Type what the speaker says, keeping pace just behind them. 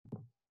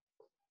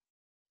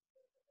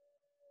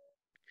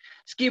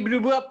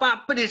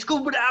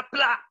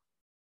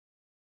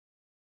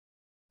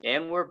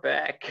And we're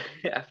back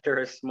after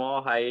a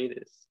small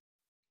hiatus.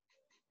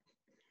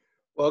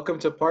 Welcome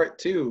to part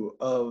 2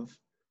 of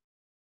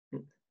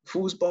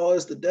Foosball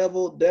is the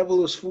Devil,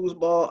 Devil is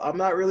Foosball. I'm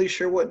not really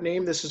sure what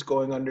name this is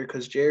going under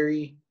because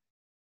Jerry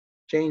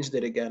changed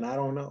it again. I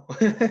don't know.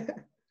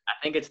 I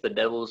think it's the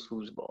Devil's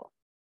Foosball.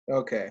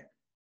 Okay.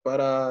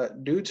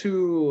 But due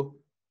to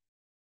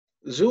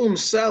Zoom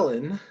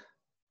selling,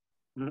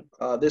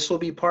 this will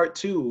be part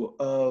 2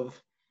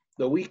 of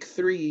the Week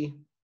 3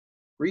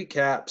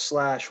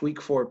 recap /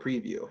 Week 4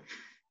 preview.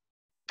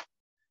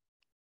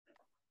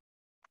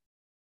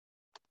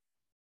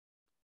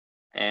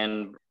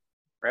 And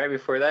right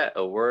before that,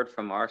 a word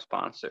from our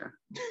sponsor.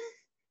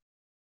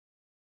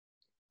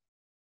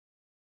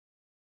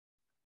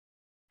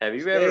 Have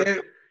you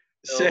ever...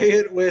 Say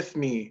it with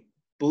me.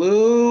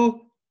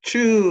 Blue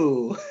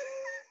Chew.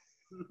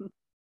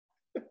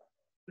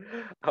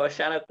 I was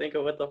trying to think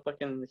of what the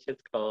fucking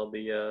shit's called.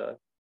 The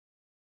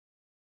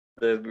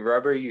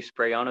rubber you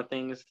spray on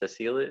things to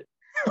seal it.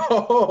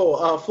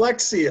 Oh,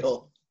 Flex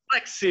Seal.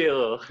 Flex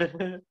Seal.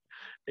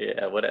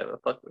 Yeah, whatever.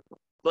 Fuck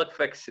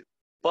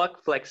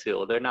Flex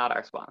Seal. They're not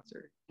our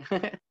sponsor. All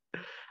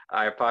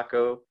right,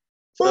 Paco.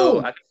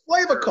 Boom!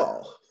 Flavor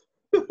call.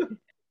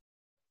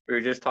 We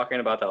were just talking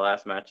about that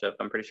last matchup.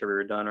 I'm pretty sure we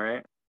were done,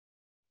 right?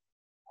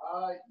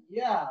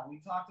 Yeah,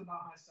 we talked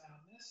about my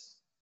soundness.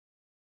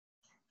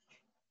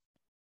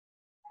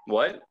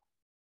 What?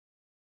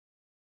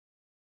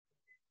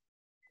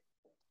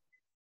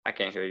 I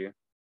can't hear you.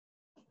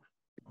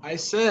 I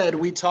said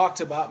we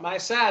talked about my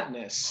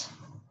sadness.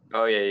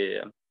 Oh,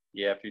 yeah.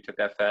 Yeah, if you took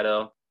that fat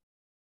L.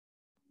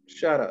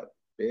 Shut up,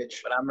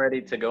 bitch. But I'm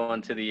ready to go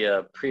into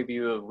the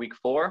preview of Week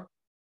 4.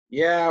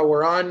 Yeah,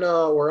 we're on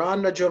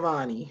the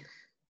Giovanni.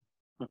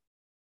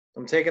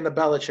 I'm taking the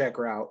Belichick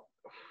route.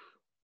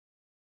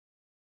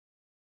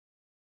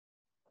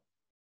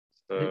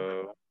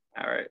 So,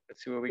 all right,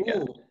 let's see what we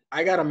got.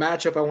 I got a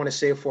matchup I want to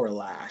save for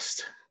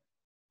last.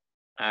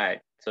 All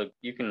right, so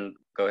you can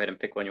go ahead and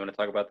pick one you want to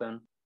talk about then.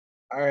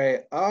 All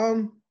right,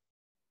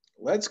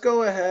 let's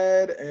go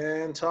ahead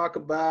and talk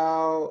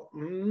about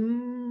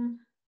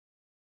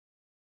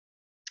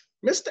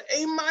Mr.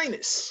 A-.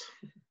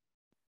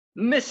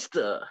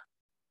 Mr.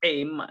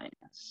 A-.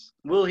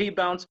 Will he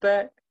bounce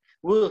back?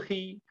 Will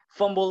he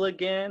fumble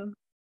again?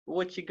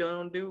 What you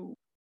gonna do?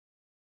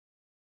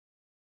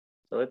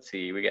 So let's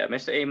see. We got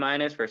Mr. A-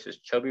 versus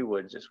Chubby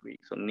Woods this week.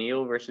 So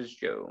Neil versus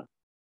Joe.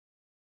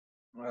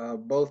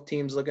 Both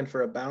teams looking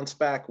for a bounce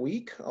back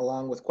week,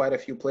 along with quite a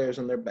few players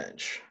on their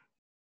bench.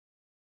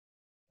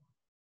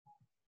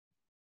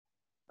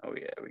 Oh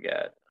yeah,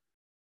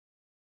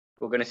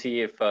 we're gonna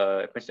see if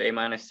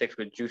Mr. A- sticks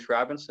with Juice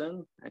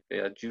Robinson.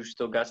 If Juice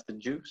still got the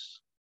juice.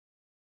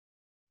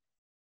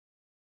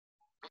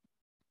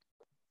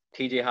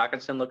 TJ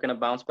Hawkinson looking to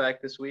bounce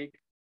back this week.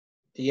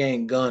 He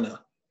ain't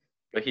gonna.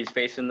 But he's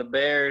facing the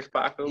Bears,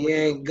 Paco. He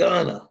ain't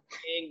gonna.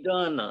 He ain't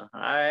gonna.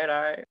 All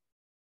right.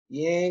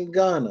 He ain't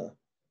gonna.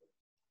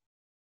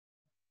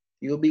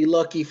 You'll be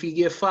lucky if you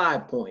get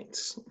 5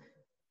 points.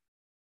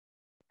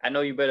 I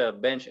know you better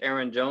bench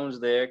Aaron Jones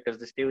there because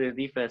the Steelers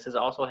defense is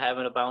also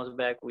having a bounce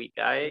back week.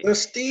 All right? The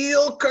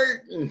steel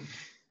curtain.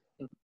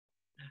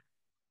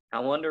 I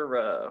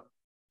wonder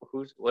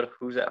who's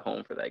at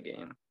home for that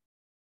game.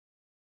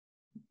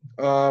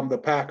 The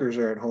Packers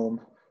are at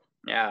home.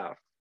 Yeah,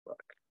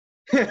 fuck.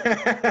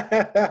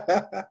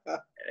 That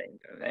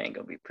ain't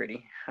gonna be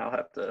pretty. I'll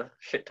have to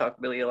shit talk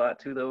Billy a lot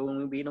too, though, when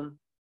we beat him.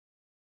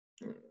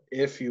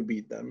 If you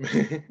beat them.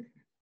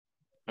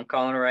 I'm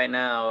calling it right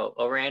now.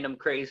 A random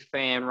crazy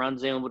fan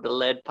runs in with a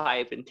lead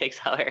pipe and takes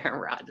out Aaron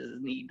Rodgers'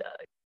 knee,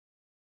 dog.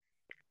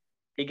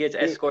 He gets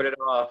escorted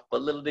off,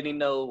 but little did he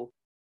know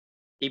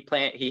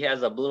he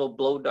has a little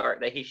blow dart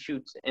that he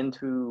shoots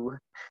into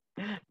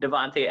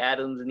Devontae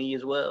Adams' knee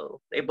as well.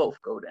 They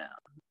both go down.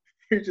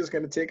 You're just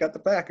gonna take out the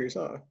Packers,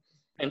 huh?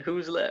 And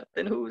who's left?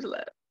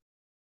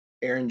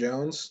 Aaron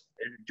Jones.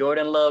 It's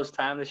Jordan Love's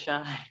time to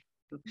shine.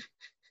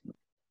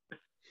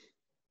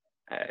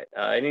 All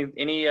right.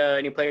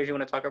 Any players you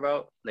want to talk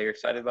about that you're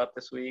excited about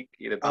this week?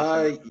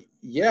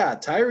 Yeah,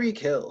 Tyreek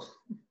Hill.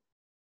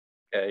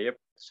 Okay, yep.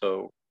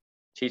 So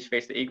Chiefs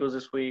face the Eagles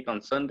this week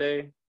on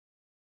Sunday.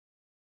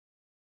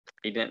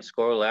 He didn't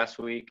score last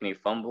week and he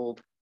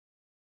fumbled.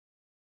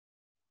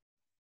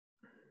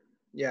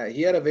 Yeah,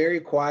 he had a very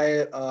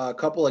quiet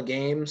couple of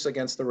games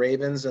against the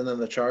Ravens and then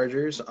the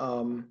Chargers.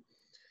 I'm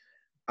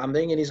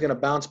thinking he's going to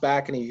bounce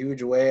back in a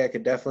huge way. I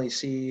could definitely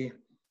see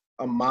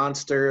a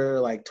monster,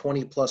 like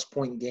 20-plus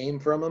point game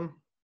from him.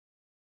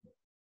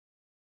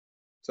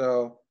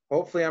 So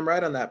hopefully I'm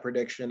right on that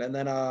prediction. And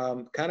then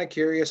kind of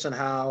curious on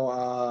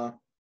how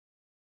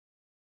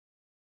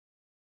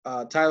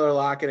Tyler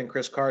Lockett and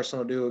Chris Carson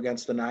will do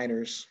against the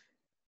Niners.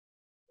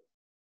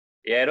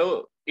 Yeah,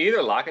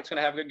 either Lockett's going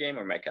to have a good game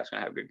or Metcalf's going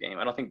to have a good game.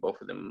 I don't think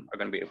both of them are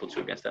going to be able to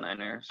against the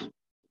Niners.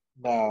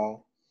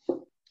 No.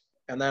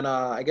 And then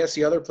I guess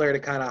the other player to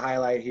kind of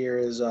highlight here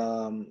is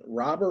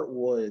Robert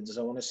Woods.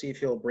 I want to see if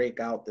he'll break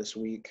out this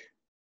week.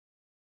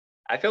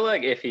 I feel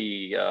like if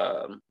he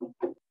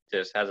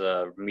just has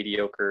a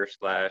mediocre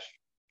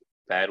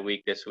 / bad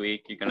week this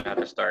week, you're gonna have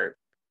to start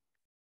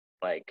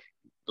like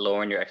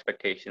lowering your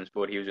expectations for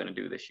what he was gonna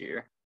do this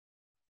year.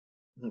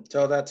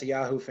 Tell that to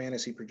Yahoo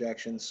Fantasy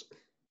projections.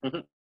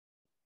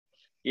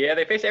 Yeah,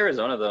 they face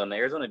Arizona though, and the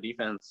Arizona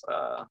defense.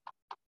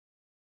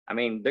 I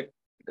mean, they're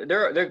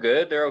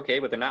good, they're okay,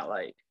 but they're not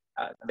like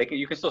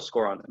you can still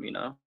score on them, you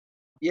know.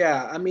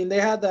 Yeah, I mean they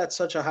had that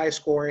such a high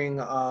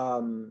scoring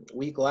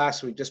week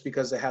last week just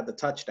because they had the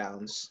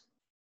touchdowns.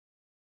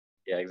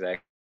 Yeah,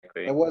 exactly.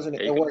 It wasn't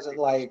Yeah, it wasn't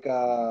like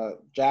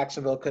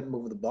Jacksonville couldn't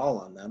move the ball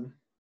on them.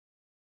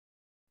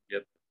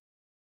 Yep.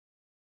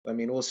 I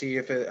mean, we'll see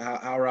if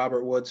how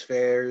Robert Woods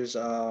fares,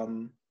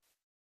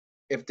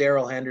 if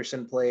Darrell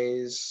Henderson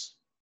plays,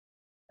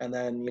 and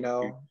then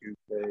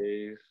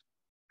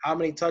how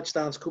many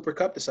touchdowns Cooper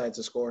Kupp decides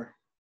to score.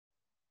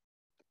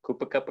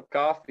 Cooper cup of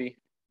coffee.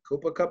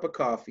 Cooper cup of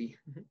coffee.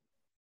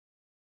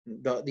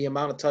 The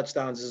amount of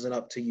touchdowns isn't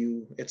up to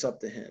you; it's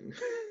up to him.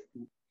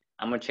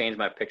 I'm gonna change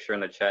my picture in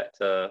the chat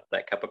to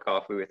that cup of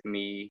coffee with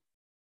me,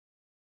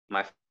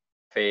 my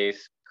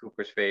face,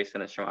 Cooper's face,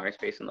 and then Shamari's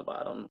face in the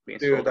bottom.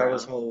 Dude, that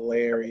was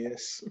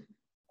hilarious.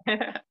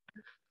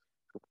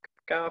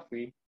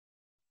 Coffee.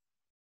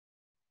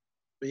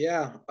 But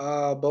yeah,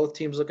 both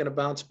teams looking to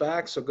bounce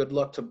back, so good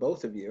luck to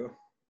both of you.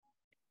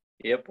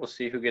 Yep, we'll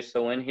see who gets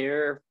the win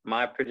here.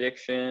 My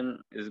prediction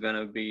is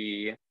gonna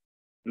be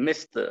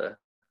Mr.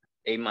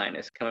 A-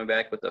 coming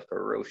back with a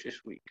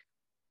ferocious week.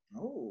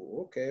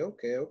 Oh, okay.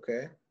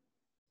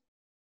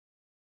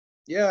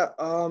 Yeah,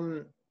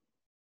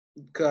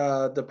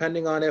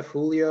 depending on if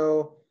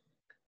Julio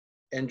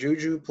and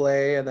Juju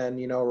play, and then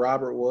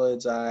Robert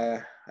Woods,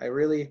 I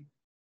really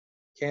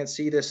can't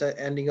see this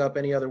ending up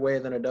any other way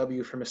than a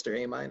W for Mr.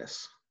 A-.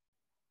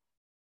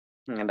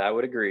 And I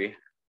would agree.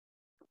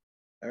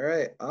 All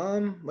right,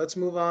 let's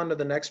move on to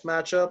the next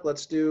matchup.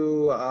 Let's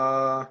do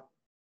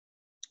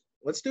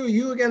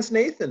you against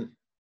Nathan.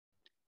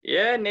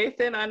 Yeah,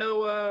 Nathan, I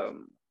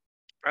know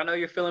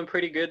you're feeling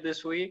pretty good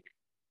this week,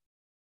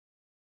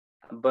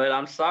 but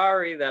I'm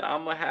sorry that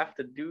I'm gonna have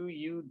to do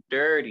you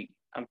dirty.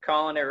 I'm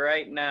calling it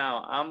right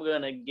now. I'm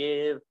gonna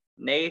give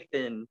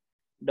Nathan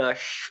the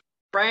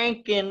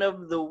spanking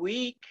of the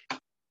week.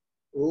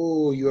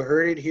 Ooh, you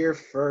heard it here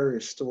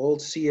first. We'll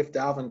see if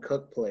Dalvin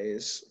Cook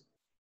plays.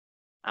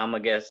 I'm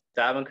gonna guess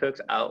Dalvin Cook's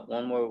out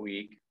one more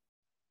week.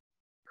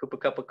 Cooper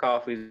Cup of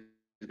Coffee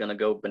is gonna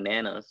go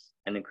bananas,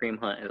 and then Kareem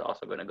Hunt is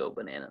also gonna go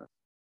bananas.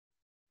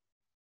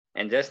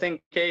 And just in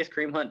case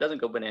Kareem Hunt doesn't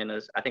go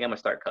bananas, I think I'm gonna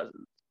start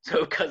Cousins.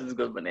 So Cousins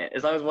goes bananas.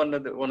 As long as one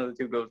of the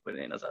two goes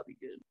bananas, I'll be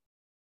good.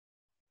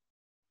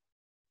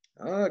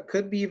 It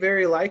could be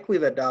very likely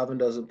that Dalvin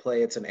doesn't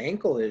play. It's an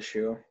ankle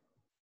issue.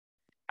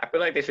 I feel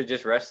like they should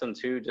just rest him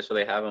too, just so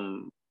they have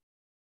him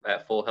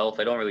at full health.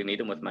 They don't really need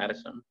him with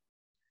Madison.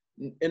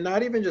 And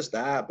not even just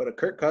that, but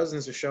Kirk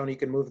Cousins has shown he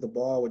can move the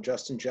ball with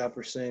Justin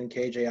Jefferson,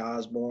 KJ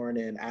Osborne,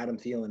 and Adam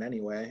Thielen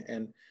anyway.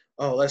 And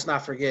let's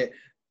not forget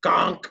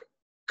Gonk.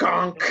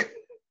 Conk.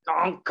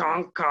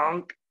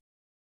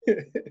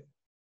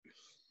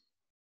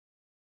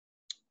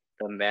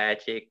 The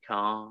magic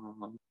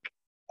conk.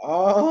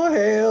 Oh,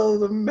 hail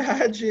the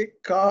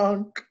magic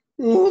conk.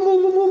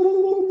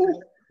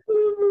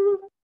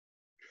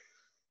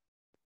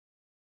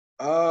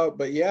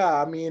 But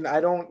yeah, I mean,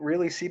 I don't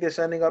really see this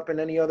ending up in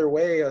any other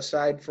way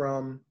aside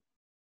from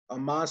a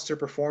monster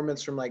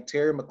performance from like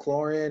Terry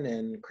McLaurin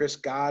and Chris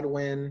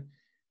Godwin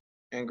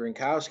and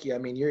Gronkowski. I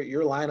mean,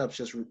 your lineup's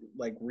just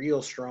like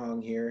real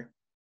strong here.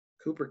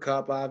 Cooper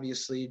Kupp,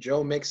 obviously.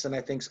 Joe Mixon,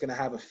 I think, is going to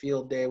have a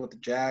field day with the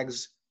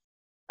Jags.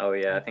 Oh,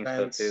 yeah, I think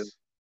so, too.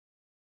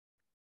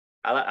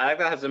 I like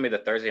that has to be the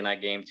Thursday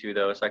night game, too,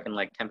 though, so I can,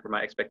 like, temper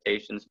my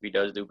expectations if he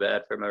does do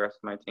bad for the rest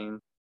of my team.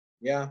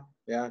 Yeah.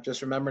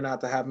 Just remember not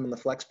to have him in the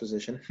flex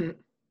position.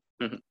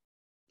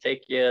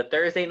 Take your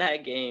Thursday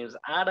night games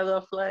out of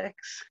the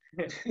flex.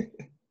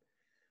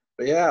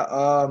 But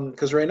yeah,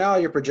 because right now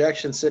your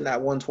projection's sitting at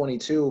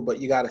 122, but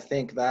you got to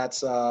think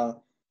that's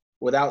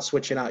without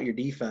switching out your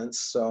defense.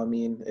 So I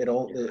mean, it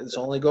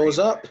only goes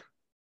up.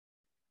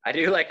 I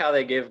do like how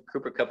they give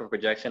Cooper Kupp a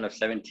projection of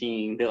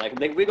 17. They're like,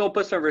 we're gonna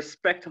put some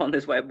respect on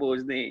this white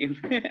boy's name.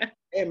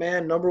 Hey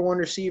man, number one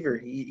receiver,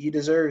 he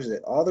deserves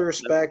it. All the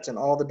respect and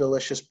all the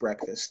delicious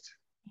breakfast.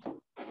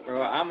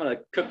 Bro, I'm gonna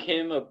cook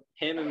him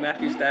and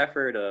Matthew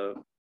Stafford a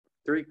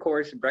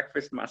 3-course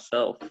breakfast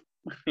myself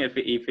if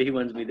he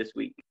wins me this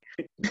week.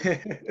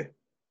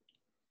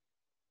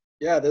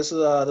 Yeah, this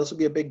will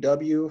be a big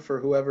W for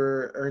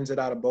whoever earns it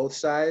out of both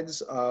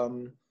sides.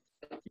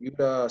 You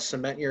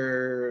cement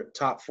your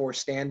top 4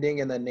 standing,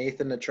 and then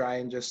Nathan to try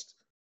and just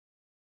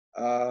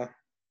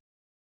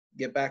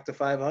get back to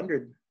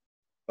 500.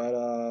 But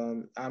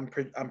I'm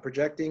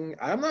projecting.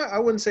 I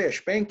wouldn't say a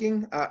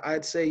spanking.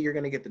 I'd say you're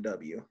gonna get the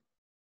W.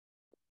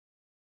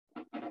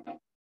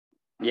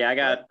 Yeah, I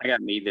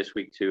got me this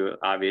week too,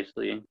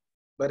 obviously.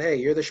 But hey,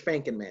 you're the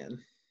spanking man.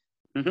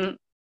 Mm-hmm.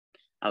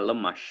 I love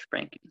my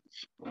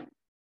spankings,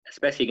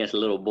 especially against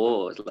little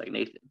boys like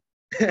Nathan.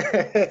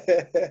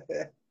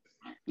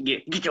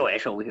 Get your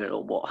ass over here,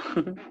 little boy.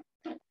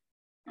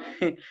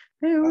 Hey,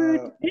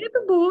 where's the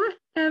paper boy?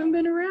 Haven't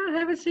been around.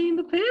 Haven't seen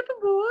the paper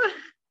boy.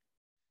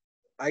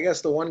 I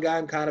guess the one guy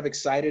I'm kind of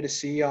excited to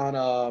see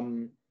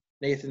on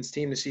Nathan's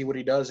team to see what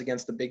he does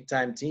against the big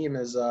time team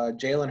is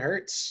Jalen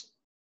Hurts.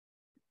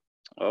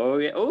 Oh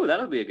yeah. Oh,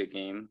 that'll be a good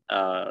game.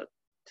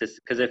 Just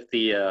because if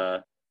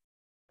Jalen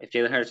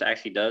Hurts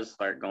actually does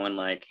start going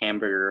like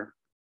hamburger,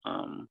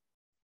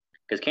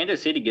 because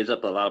Kansas City gives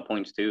up a lot of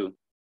points too.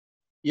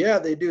 Yeah,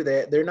 they do.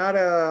 They're not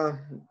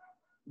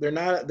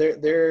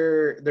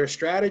their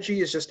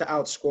strategy is just to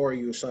outscore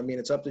you. So I mean,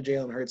 it's up to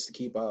Jalen Hurts to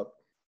keep up.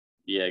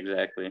 Yeah,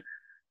 exactly.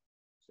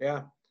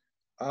 Yeah.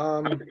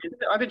 Are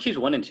the Chiefs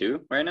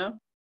 1-2 right now?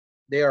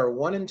 They are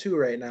 1-2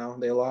 right now.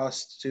 They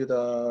lost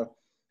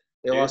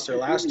their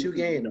last two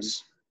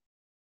games.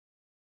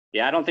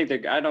 Yeah, I don't think they're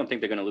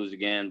gonna lose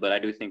again, but I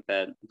do think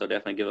that they'll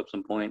definitely give up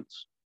some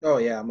points. Oh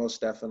yeah,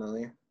 most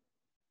definitely.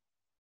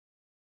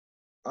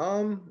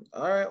 All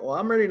right. Well,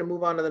 I'm ready to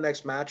move on to the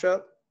next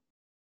matchup.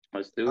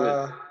 Let's do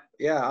it.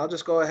 Yeah, I'll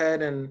just go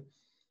ahead and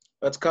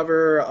let's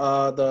cover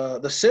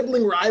the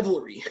sibling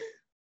rivalry.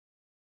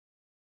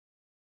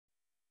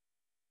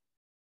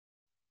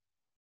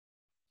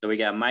 So we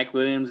got Mike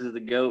Williams as the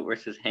GOAT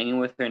versus Hanging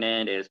with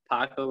Hernandez,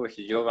 Paco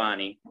versus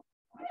Giovanni.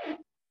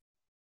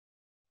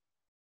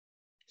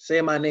 Say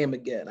my name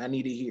again. I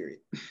need to hear it.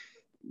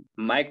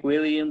 Mike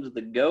Williams,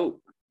 the GOAT.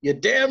 You're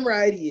damn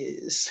right he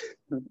is.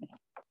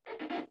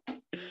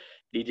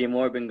 DJ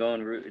Moore has been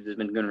going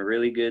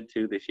really good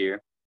too this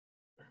year.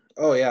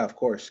 Oh yeah, of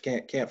course.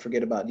 Can't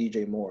forget about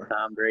DJ Moore.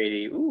 Tom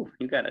Brady. Ooh,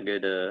 you got a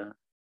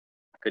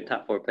good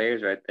top 4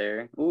 players right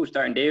there. Ooh,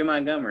 starting David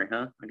Montgomery,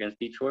 huh? Against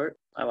Detroit.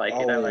 I like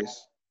it.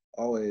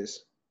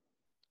 Always.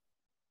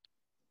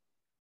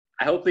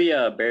 I hope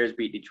the Bears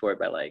beat Detroit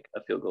by like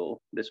a field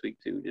goal this week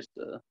too, just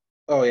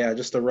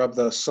to rub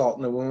the salt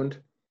in the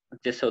wound.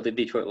 Just so the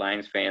Detroit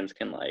Lions fans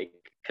can like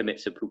commit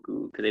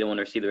seppuku because they don't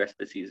want to see the rest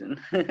of the season.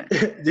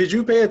 Did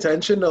you pay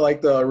attention to like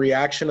the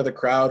reaction of the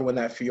crowd when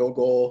that field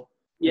goal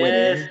went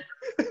in?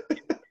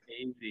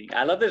 Amazing.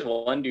 I love this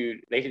one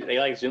dude. They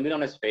like zoomed in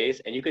on his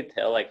face, and you could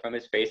tell like from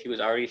his face he was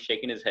already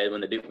shaking his head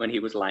when he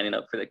was lining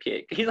up for the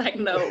kick. He's like,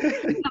 no, not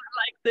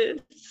like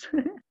this.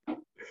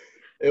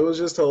 It was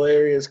just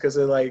hilarious because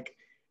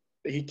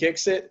he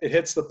kicks it, it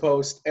hits the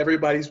post,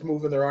 everybody's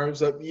moving their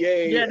arms up,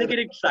 yay! Yeah, they get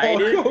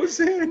excited. Ball goes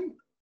in.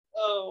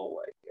 Oh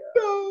my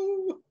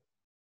god!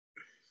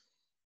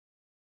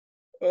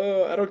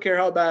 No. I don't care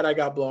how bad I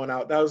got blown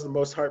out. That was the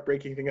most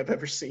heartbreaking thing I've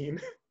ever seen.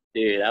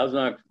 Dude, that was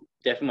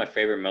definitely my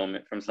favorite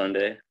moment from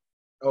Sunday.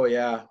 Oh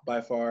yeah,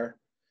 by far.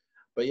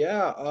 But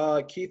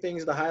yeah, key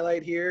things to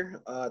highlight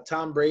here.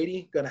 Tom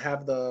Brady gonna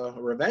have the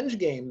revenge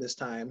game this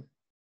time.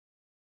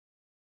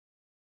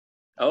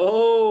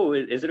 Oh,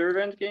 is it a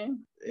revenge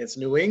game? It's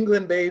New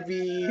England,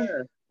 baby.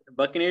 Yeah.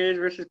 Buccaneers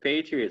versus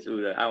Patriots.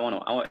 Ooh, I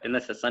want, and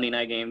that's a Sunday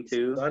night game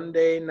too.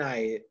 Sunday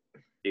night.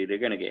 Dude, they're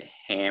gonna get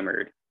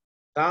hammered.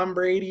 Tom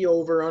Brady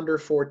over under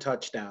 4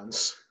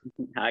 touchdowns.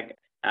 I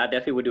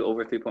definitely would do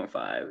over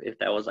 3.5 if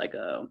that was like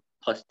a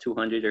plus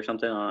 200 or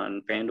something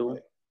on FanDuel.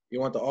 You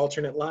want the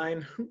alternate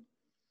line?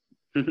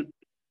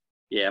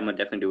 Yeah, I'm gonna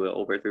definitely do it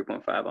over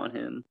 3.5 on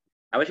him.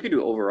 I wish you could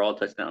do overall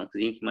touchdown because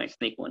he might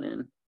sneak one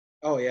in.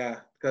 Oh yeah,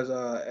 because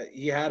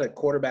he had a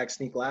quarterback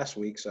sneak last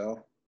week,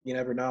 so you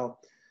never know.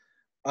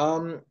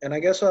 And I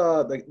guess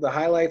the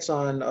highlights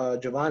on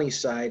Giovanni's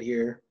side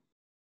here.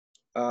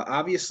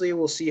 Obviously,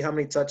 we'll see how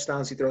many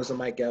touchdowns he throws to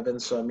Mike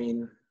Evans. So I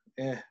mean,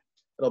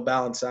 it'll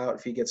balance out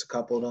if he gets a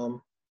couple of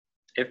them.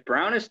 If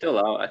Brown is still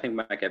out, I think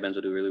Mike Evans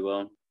will do really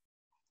well.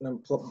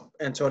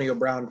 Antonio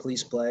Brown,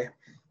 please play.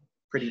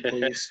 Pretty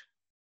please.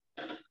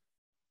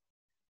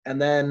 And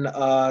then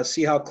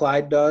see how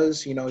Clyde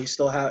does. You know,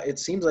 it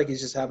seems like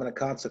he's just having a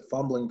constant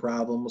fumbling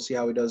problem. We'll see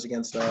how he does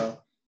against a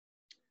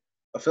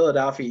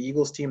Philadelphia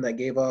Eagles team that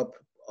gave up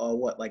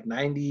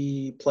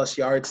 90 plus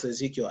yards to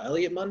Ezekiel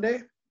Elliott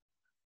Monday.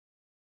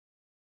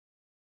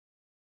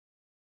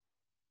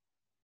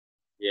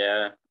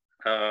 Yeah.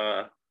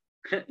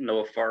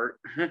 Noah Fart.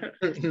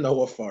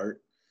 Noah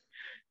Fart.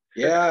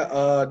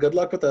 Yeah. Good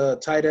luck with the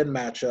tight end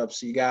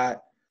matchups. You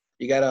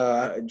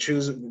gotta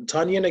choose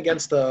Tunyon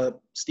against the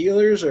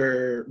Steelers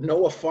or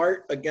Noah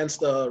Fart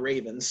against the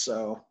Ravens.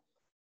 So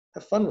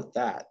have fun with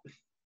that.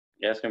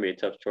 Yeah, it's gonna be a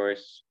tough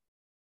choice.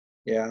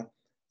 Yeah.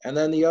 And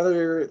then the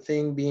other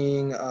thing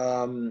being,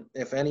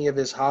 if any of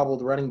his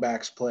hobbled running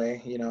backs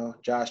play, you know,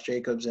 Josh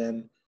Jacobs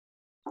and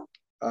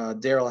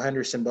Darrell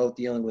Henderson both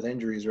dealing with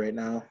injuries right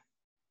now.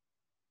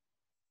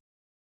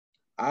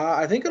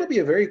 I think it'll be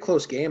a very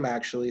close game,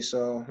 actually.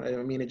 So, I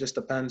mean, it just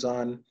depends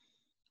on,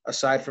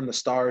 aside from the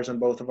stars on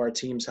both of our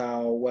teams,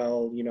 how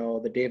well, you know,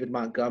 the David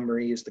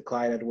Montgomerys, the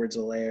Clyde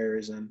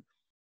Edwards-Helaire's, and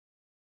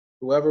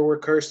whoever we're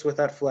cursed with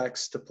at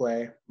flex to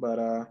play.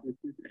 But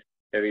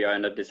maybe I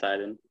end up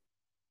deciding.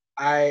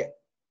 I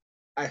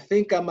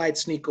think I might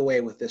sneak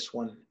away with this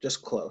one,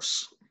 just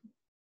close.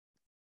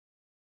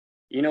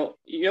 You know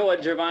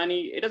what,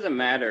 Giovanni? It doesn't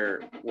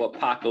matter what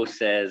Paco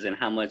says and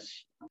how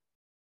much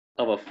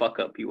of a fuck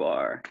up you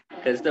are.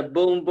 Because the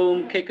boom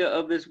boom kicker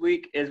of this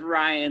week is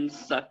Ryan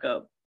Suck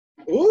Up.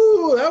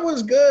 Ooh, that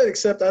was good,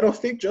 except I don't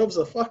think Job's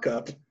a fuck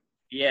up.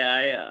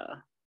 Yeah,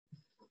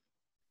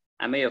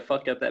 I may have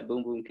fucked up that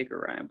boom boom kicker,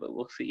 Ryan, but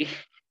we'll see.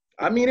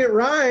 I mean, it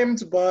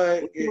rhymed,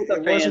 but it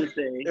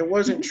it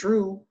wasn't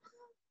true.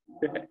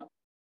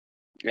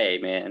 Hey,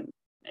 man,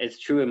 it's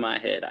true in my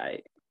head.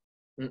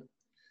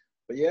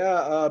 But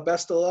yeah,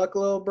 best of luck,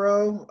 little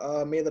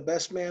bro. May the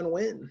best man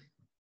win.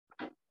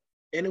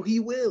 And he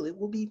will. It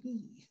will be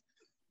me.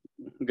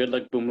 Good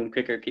luck, boom boom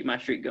kicker. Keep my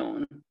streak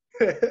going.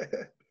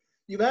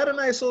 You've had a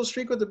nice little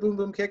streak with the boom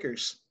boom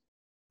kickers.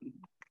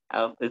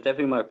 It's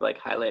definitely my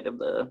highlight of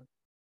the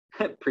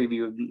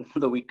preview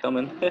of the week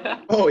coming.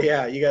 Oh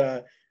yeah, you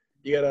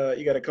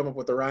gotta come up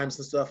with the rhymes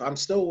and stuff. I'm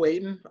still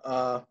waiting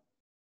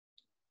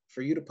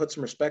for you to put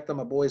some respect on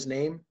my boy's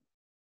name.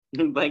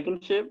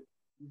 Blankenship?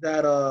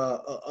 That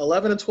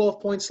 11 and 12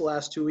 points the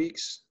last 2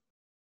 weeks.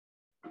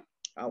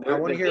 I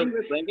want to hear. The thing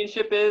with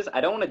Blankenship is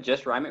I don't want to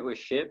just rhyme it with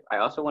ship. I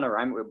also want to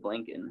rhyme it with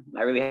Blanken.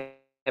 I really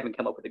haven't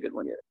come up with a good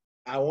one yet.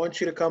 I want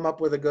you to come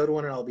up with a good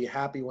one, and I'll be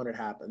happy when it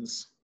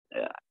happens.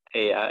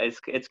 Yeah,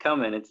 it's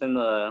coming. It's in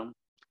the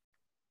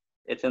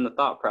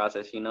thought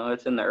process.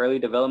 It's in the early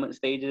development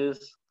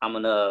stages. I'm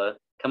gonna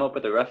come up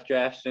with a rough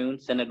draft soon.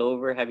 Send it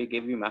over. Have you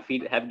give me my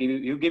feed?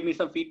 You give me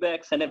some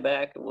feedback. Send it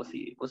back, and we'll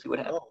see what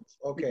happens.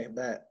 Oh, okay,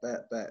 bet.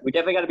 We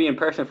definitely got to be in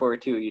person for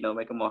it too.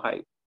 Make them more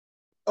hype.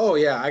 Oh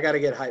yeah, I got to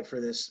get hyped for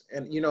this,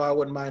 and I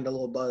wouldn't mind a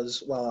little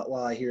buzz while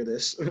I hear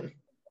this.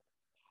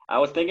 I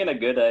was thinking a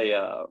good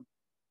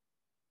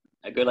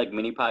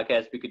mini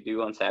podcast we could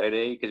do on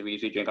Saturday, because we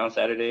usually drink on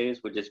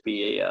Saturdays, would just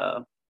be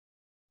a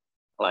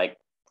right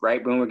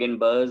when we're getting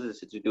buzzed is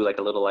to do a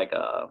little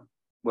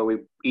where we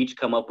each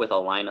come up with a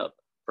lineup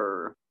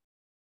for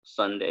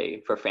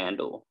Sunday for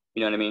FanDuel.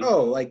 You know what I mean?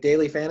 Oh, like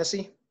daily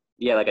fantasy?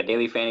 Yeah, like a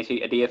daily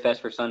fantasy, a DFS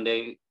for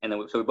Sunday, and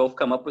then so we both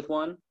come up with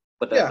one,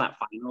 but that's not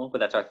final, but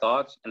that's our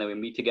thoughts, and then we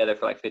meet together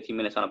for 15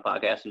 minutes on a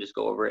podcast and just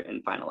go over it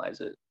and finalize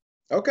it.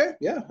 Okay,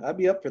 yeah, I'd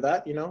be up for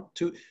that.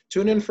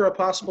 Tune in for a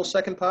possible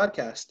second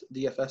podcast,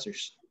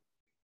 DFSers.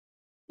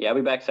 Yeah, I'll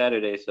be back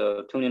Saturday,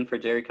 so tune in for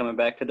Jerry coming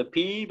back to the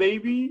P,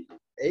 baby.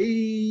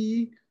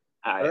 Hey.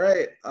 All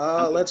right.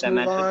 Let's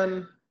move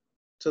on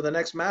to the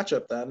next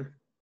matchup then.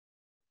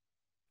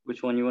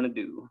 Which one you want to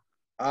do?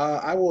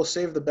 I will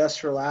save the best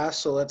for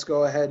last, so let's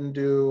go ahead and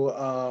do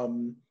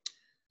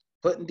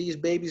Putting These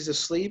Babies to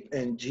Sleep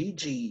and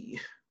GG.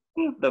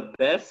 The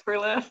best for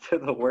last or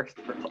the worst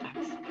for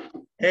last?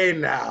 Hey,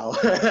 now.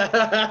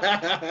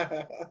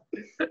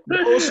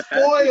 No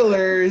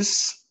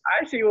spoilers.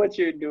 I see what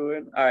you're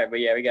doing. All right, but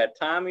yeah, we got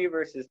Tommy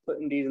versus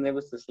Putting These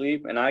Nibbles to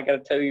Sleep. And I got to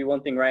tell you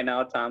one thing right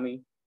now,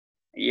 Tommy.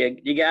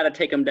 You got to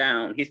take him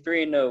down. He's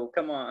 3-0.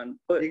 Come on.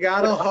 You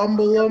got to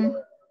humble him.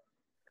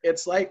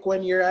 It's like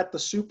when you're at the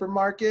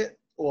supermarket,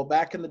 well,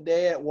 back in the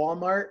day at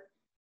Walmart,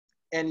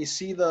 and you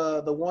see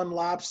the one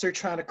lobster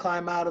trying to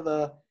climb out of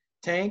the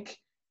tank.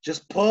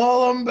 Just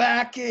pull him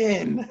back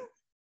in.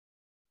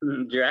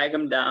 Drag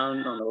him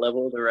down on the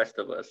level of the rest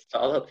of us. It's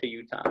all up to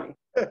you, Tommy.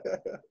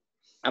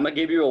 I'm going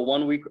to give you a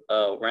 1-week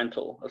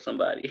rental of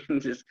somebody.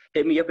 Just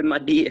hit me up in my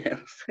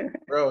DMs.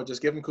 Bro,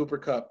 just give him Cooper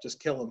Kupp. Just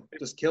kill him.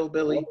 Just kill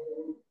Billy.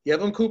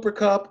 Give him Cooper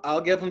Kupp.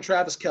 I'll give him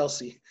Travis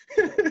Kelce.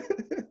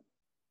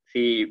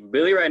 See,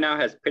 Billy right now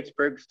has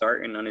Pittsburgh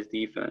starting on his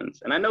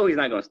defense. And I know he's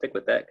not going to stick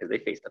with that because they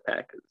face the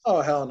Packers.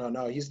 Oh, hell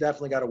no. He's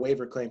definitely got a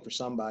waiver claim for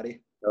somebody.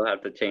 They'll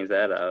have to change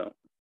that out.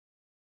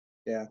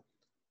 Yeah.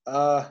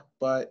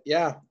 But,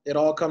 yeah, it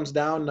all comes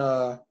down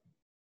to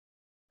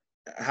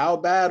how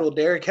bad will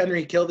Derrick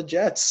Henry kill the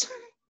Jets?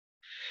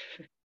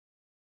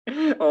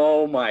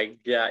 Oh, my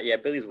God. Yeah,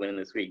 Billy's winning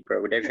this week,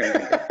 bro. Derrick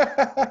Henry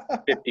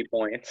 50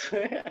 points.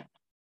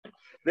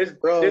 There's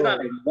not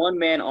one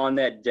man on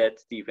that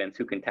Jets defense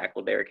who can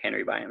tackle Derrick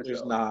Henry by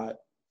himself.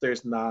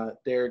 There's not.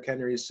 Derrick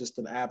Henry is just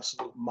an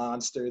absolute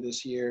monster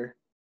this year.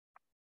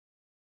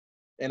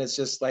 And it's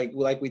just like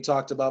we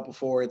talked about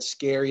before, it's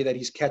scary that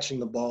he's catching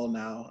the ball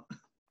now.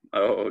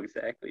 Oh,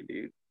 exactly,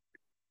 dude.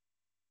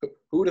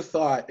 Who'd have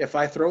thought if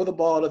I throw the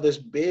ball to this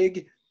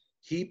big,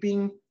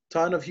 heaping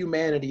ton of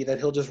humanity that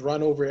he'll just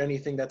run over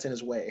anything that's in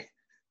his way?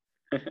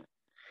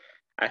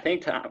 I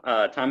think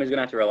Tommy's going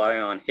to have to rely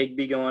on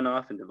Higbee going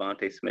off and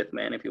Devontae Smith,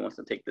 man, if he wants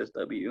to take this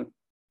W.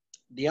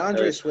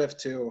 DeAndre Swift,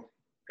 too.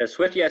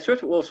 Swift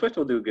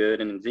will do good,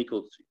 and Zeke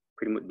will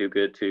pretty much do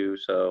good, too.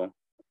 So,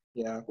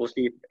 yeah, we'll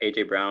see if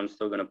A.J. Brown's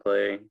still going to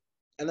play.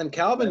 And then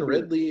Calvin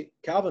Ridley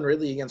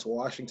against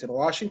Washington.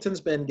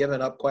 Washington's been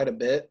giving up quite a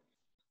bit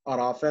on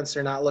offense.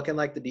 They're not looking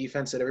like the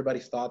defense that everybody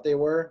thought they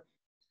were.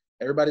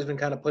 Everybody's been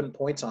kind of putting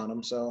points on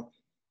them. So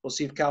we'll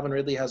see if Calvin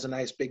Ridley has a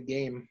nice big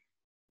game.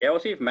 Yeah, we'll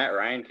see if Matt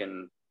Ryan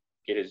can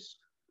get his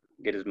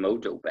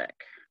mojo back.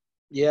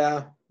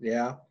 Yeah.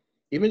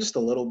 Even just a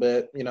little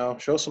bit,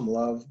 show some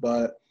love.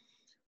 But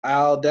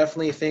I'll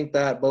definitely think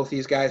that both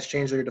these guys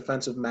change their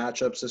defensive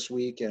matchups this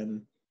week.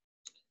 And,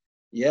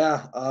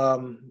 yeah,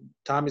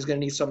 Tommy's going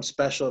to need something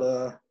special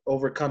to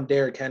overcome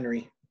Derrick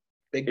Henry.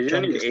 Big He's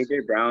gonna need Chungus.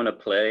 AJ Brown to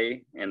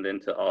play and then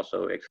to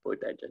also exploit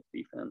that Jets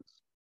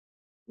defense.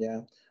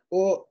 Yeah.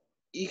 Well,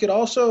 you could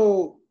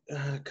also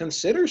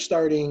consider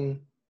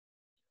starting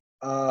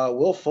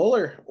Will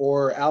Fuller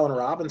or Allen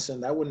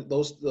Robinson. That wouldn't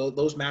those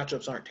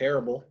matchups aren't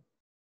terrible.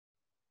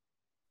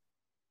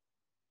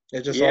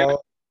 It's just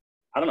all.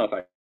 I don't know if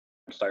I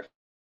can start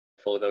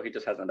Fuller though. He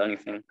just hasn't done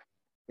anything.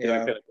 He's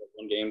only played like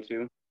one game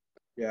too.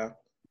 Yeah.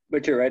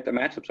 But you're right. The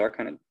matchups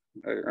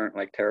aren't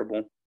like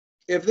terrible.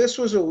 If this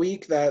was a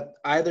week that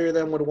either of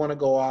them would want to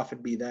go off,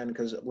 it'd be then,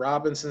 because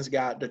Robinson's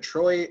got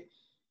Detroit,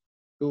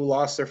 who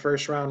lost their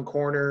first round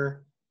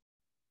corner,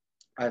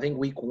 I think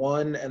week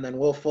 1, and then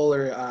Will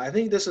Fuller. I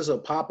think this is a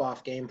pop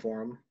off game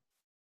for him.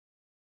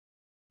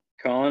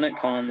 Calling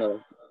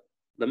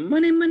the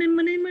money.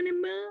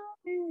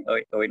 Oh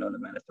wait, no,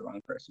 man, that's the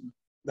wrong person.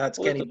 That's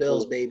Kenny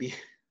Bills, baby.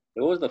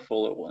 What was the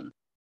Fuller one?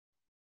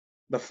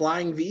 The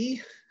Flying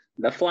V?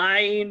 The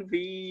Flying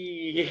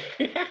V.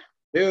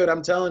 Dude,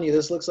 I'm telling you,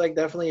 this looks like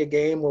definitely a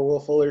game where Will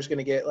Fuller's going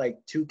to get like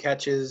 2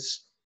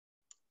 catches,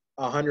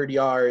 100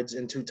 yards,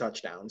 and 2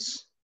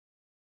 touchdowns.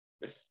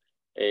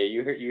 Hey,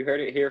 you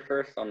heard it here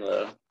first on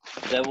the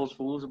Devil's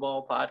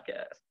Foosball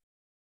podcast.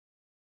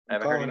 I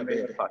haven't heard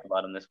anybody talk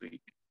about him this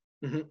week.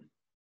 Mm-hmm.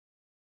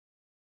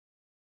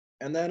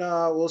 And then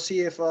we'll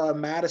see if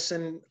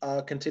Madison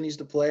continues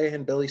to play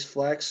and Billy's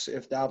flex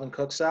if Dalvin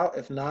Cook's out.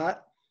 If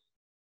not,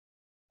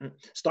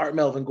 start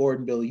Melvin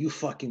Gordon, Billy. You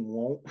fucking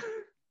won't.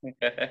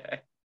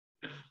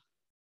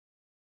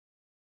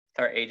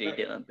 Start AJ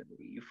Dillon,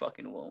 Billy. You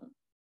fucking won't.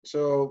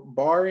 So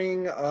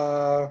barring,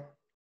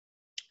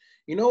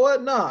 you know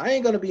what? No, I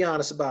ain't going to be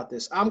honest about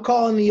this. I'm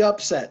calling the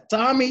upset.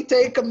 Tommy,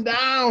 take him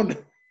down.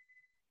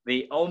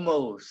 The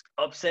almost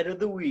upset of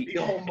the week.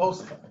 The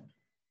almost.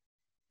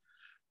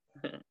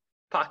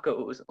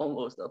 Paco's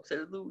almost upset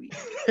of the week.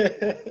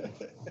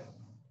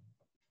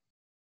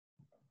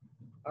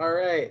 All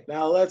right,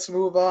 now let's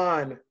move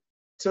on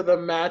to the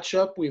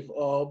matchup we've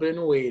all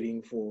been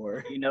waiting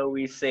for. You know,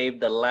 we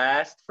saved the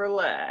last for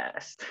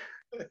last.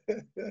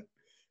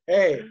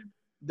 Hey,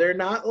 they're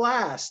not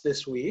last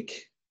this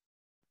week.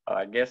 Oh,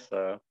 I guess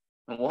so.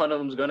 One of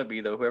them's going to be,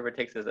 though, whoever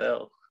takes his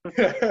L.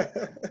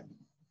 Yep,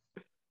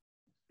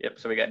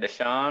 so we got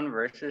Deshaun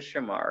versus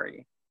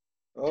Shamari.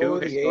 Two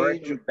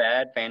historically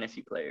bad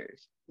fantasy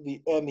players.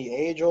 The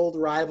age-old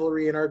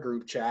rivalry in our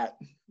group chat.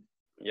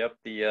 Yep,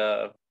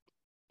 the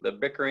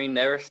bickering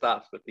never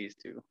stops with these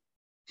two.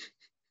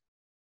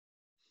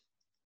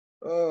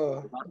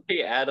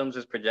 Davante Adams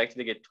is projected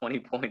to get 20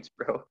 points,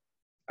 bro.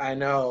 I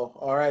know.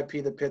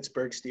 R.I.P. the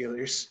Pittsburgh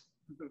Steelers.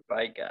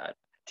 By God.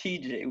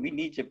 TJ, we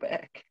need you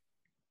back.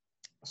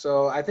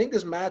 So I think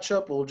this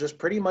matchup will just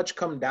pretty much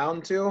come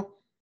down to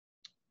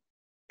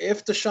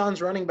if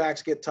Deshaun's running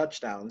backs get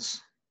touchdowns.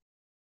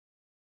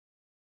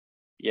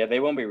 Yeah,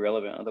 they won't be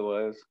relevant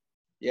otherwise.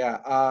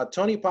 Yeah,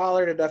 Tony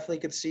Pollard I definitely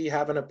could see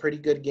having a pretty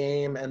good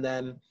game. And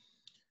then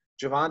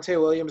Javonte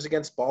Williams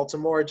against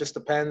Baltimore, it just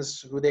depends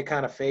who they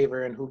kind of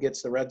favor and who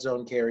gets the red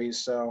zone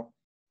carries. So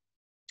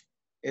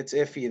it's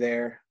iffy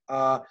there.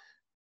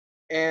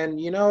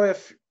 And, you know,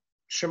 if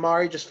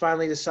Shamari just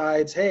finally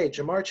decides, hey,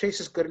 Jamar Chase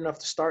is good enough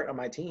to start on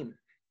my team.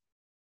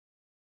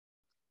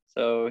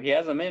 So he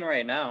has him in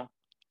right now.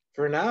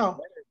 For now.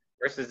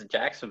 Versus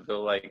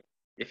Jacksonville, like,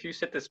 if you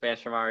sit this man,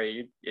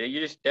 Shamari,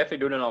 you're just definitely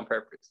doing it on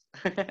purpose.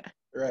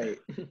 Right.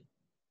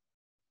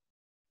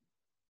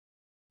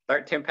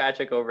 Start Tim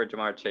Patrick over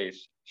Jamar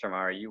Chase,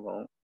 Shamari. You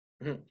won't.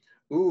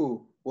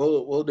 Ooh,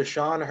 will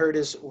Deshaun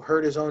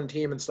hurt his own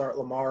team and start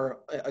Lamar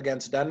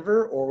against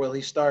Denver, or will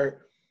he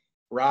start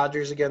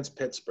Rodgers against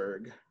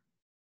Pittsburgh?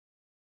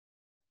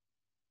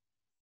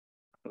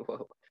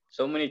 Whoa.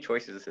 So many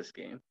choices this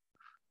game.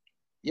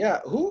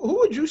 Yeah, who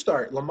would you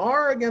start?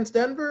 Lamar against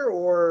Denver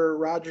or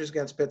Rodgers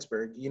against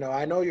Pittsburgh? You know,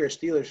 I know you're a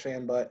Steelers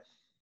fan, but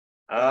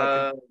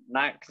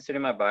not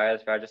considering my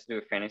bias, if I just do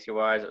it fantasy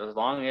wise, as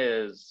long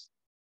as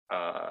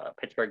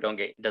Pittsburgh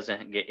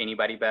doesn't get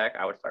anybody back,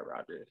 I would start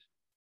Rodgers.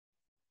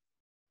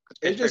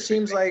 It just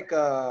seems like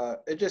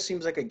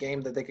a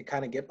game that they could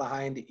kind of get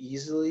behind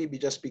easily,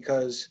 just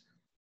because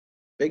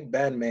Big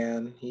Ben,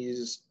 man,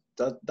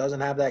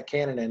 doesn't have that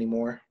cannon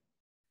anymore.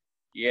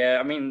 Yeah,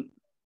 I mean,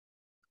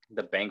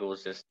 the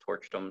Bengals just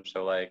torched them.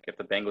 So, like, if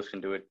the Bengals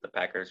can do it, the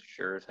Packers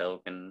sure as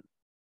hell can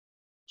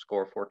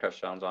score 4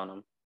 touchdowns on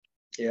them.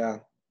 Yeah.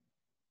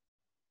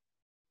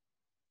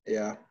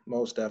 Yeah,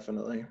 most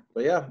definitely.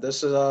 But, yeah,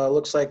 this is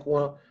looks like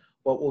what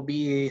will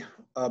be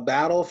a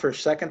battle for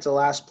second to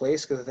last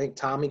place, because I think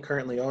Tommy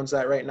currently owns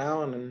that right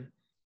now. And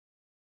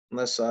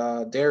unless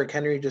Derrick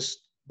Henry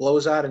just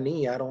blows out a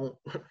knee, I don't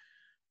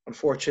 –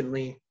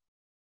 unfortunately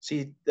 –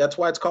 see, that's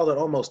why it's called an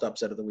almost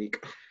upset of the week.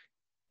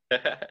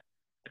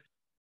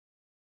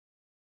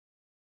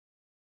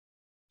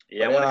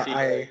 Yeah, I want to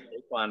see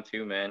Saquon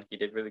too, man. He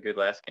did really good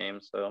last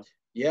game, so.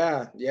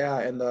 Yeah,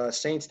 and the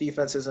Saints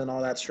defense isn't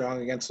all that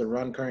strong against the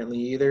run currently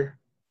either.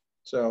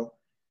 So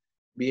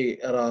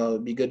it'll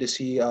be good to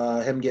see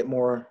him get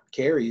more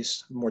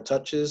carries, more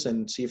touches,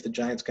 and see if the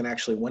Giants can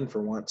actually win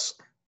for once.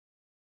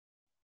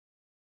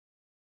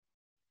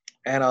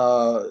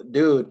 And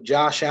dude,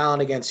 Josh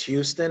Allen against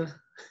Houston.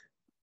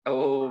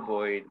 Oh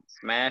boy,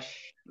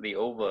 smash the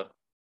over.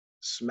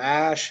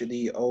 Smash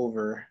the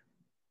over.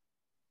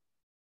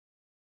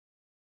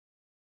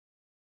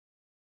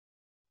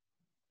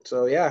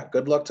 So yeah,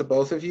 good luck to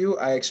both of you.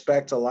 I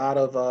expect a lot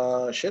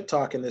of shit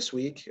talking this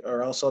week,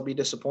 or else I'll be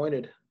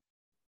disappointed.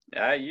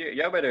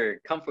 Y'all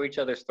better come for each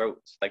other's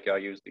throats like y'all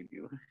usually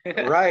do.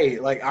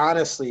 Right, like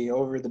honestly,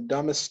 over the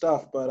dumbest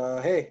stuff.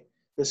 But hey,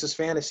 this is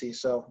fantasy,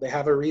 so they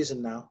have a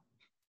reason now.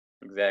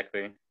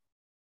 Exactly.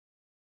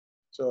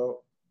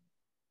 So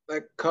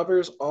that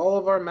covers all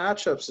of our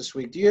matchups this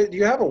week. Do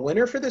you have a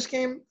winner for this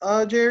game,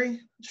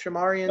 Jerry?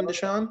 Shamari and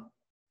Deshaun?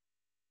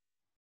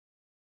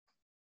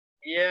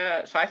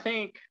 Yeah, so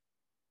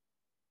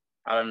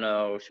I don't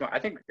know. I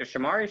think if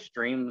Shamari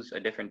streams a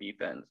different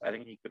defense, I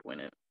think he could win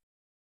it.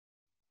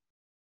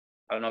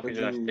 I don't know if Would he's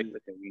gonna stick you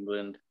with New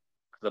England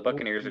because the would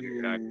Buccaneers are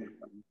gonna you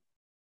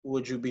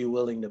would you be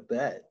willing to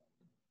bet?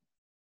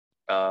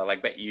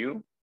 like bet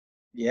you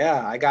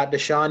Yeah, I got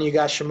Deshaun, you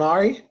got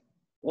Shamari.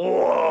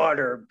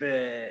 water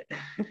bet.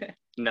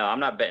 No, I'm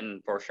not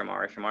betting for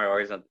Shamari. Shamari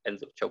always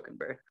ends up choking,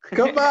 bro.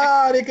 Come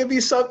on, it could be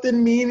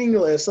something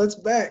meaningless. Let's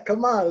bet.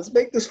 Come on, let's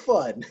make this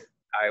fun.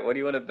 All right, what do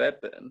you want to bet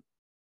then?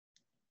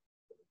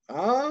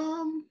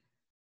 Um,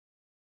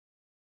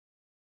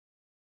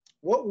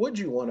 what would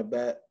you want to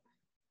bet?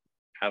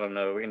 I don't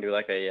know. We can do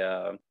like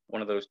a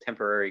one of those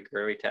temporary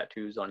girly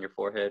tattoos on your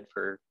forehead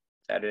for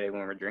Saturday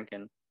when we're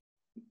drinking.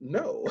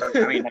 No.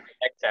 I mean,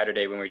 next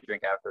Saturday when we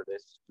drink after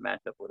this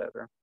matchup,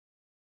 whatever.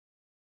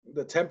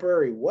 The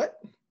temporary what?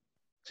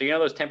 So you know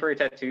those temporary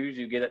tattoos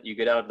you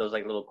get out of those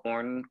like little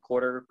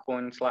quarter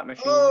coin slot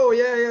machines. Oh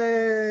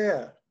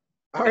yeah.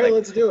 All Yeah, right, like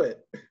let's do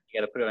it. you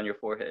got to put it on your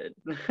forehead.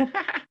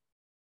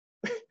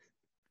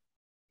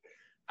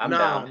 I'm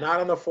Nah, down.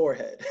 not on the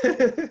forehead. It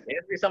has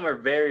to be somewhere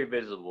very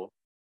visible.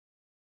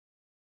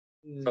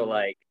 So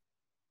like,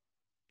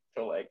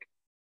 so like,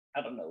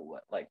 I don't know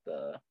what like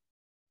the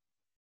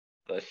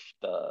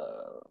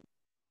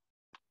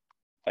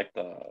like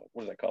the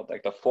what is that called?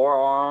 Like the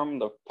forearm,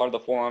 the part of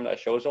the forearm that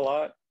shows a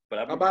lot.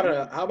 But How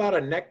about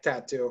a neck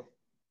tattoo?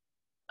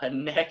 a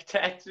neck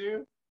tattoo. All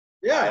right,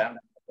 Yeah. I'm down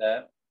with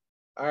that.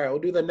 All right, we'll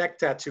do the neck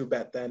tattoo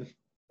bet then.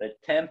 The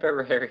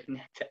temporary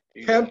neck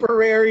tattoo.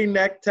 Temporary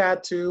neck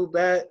tattoo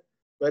bet.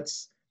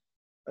 Let's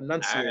All right,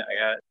 enunciate.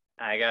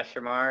 I got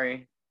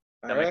Shamari.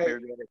 All That makes me right,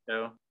 regret it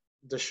though.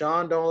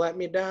 Deshaun, don't let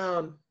me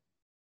down.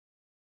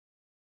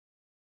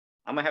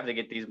 I'm gonna have to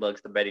get these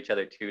bugs to bet each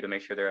other too to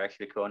make sure they're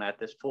actually going at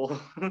this pool.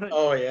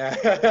 Oh yeah.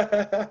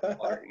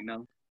 You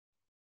know.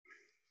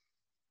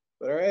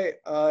 All right,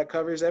 it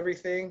covers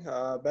everything.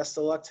 Best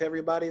of luck to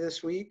everybody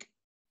this week.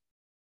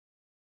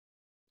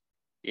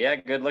 Yeah,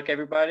 good luck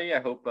everybody.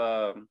 I hope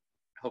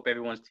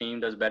everyone's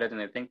team does better than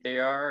they think they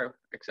are,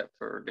 except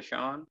for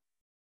Deshaun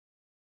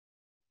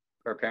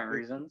for apparent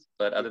reasons.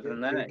 But other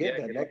than You're that, yeah,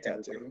 getting a good luck neck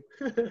tattoo.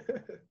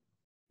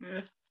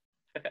 everybody.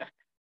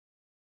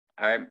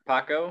 All right,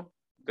 Paco.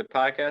 Good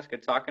podcast.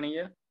 Good talking to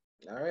you.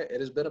 All right, it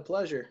has been a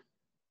pleasure.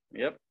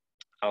 Yep.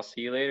 I'll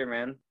see you later,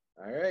 man.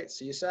 All right,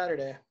 see you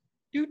Saturday.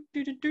 Doot,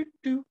 doot, doot, doot,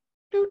 doot,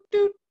 doot,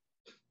 doot.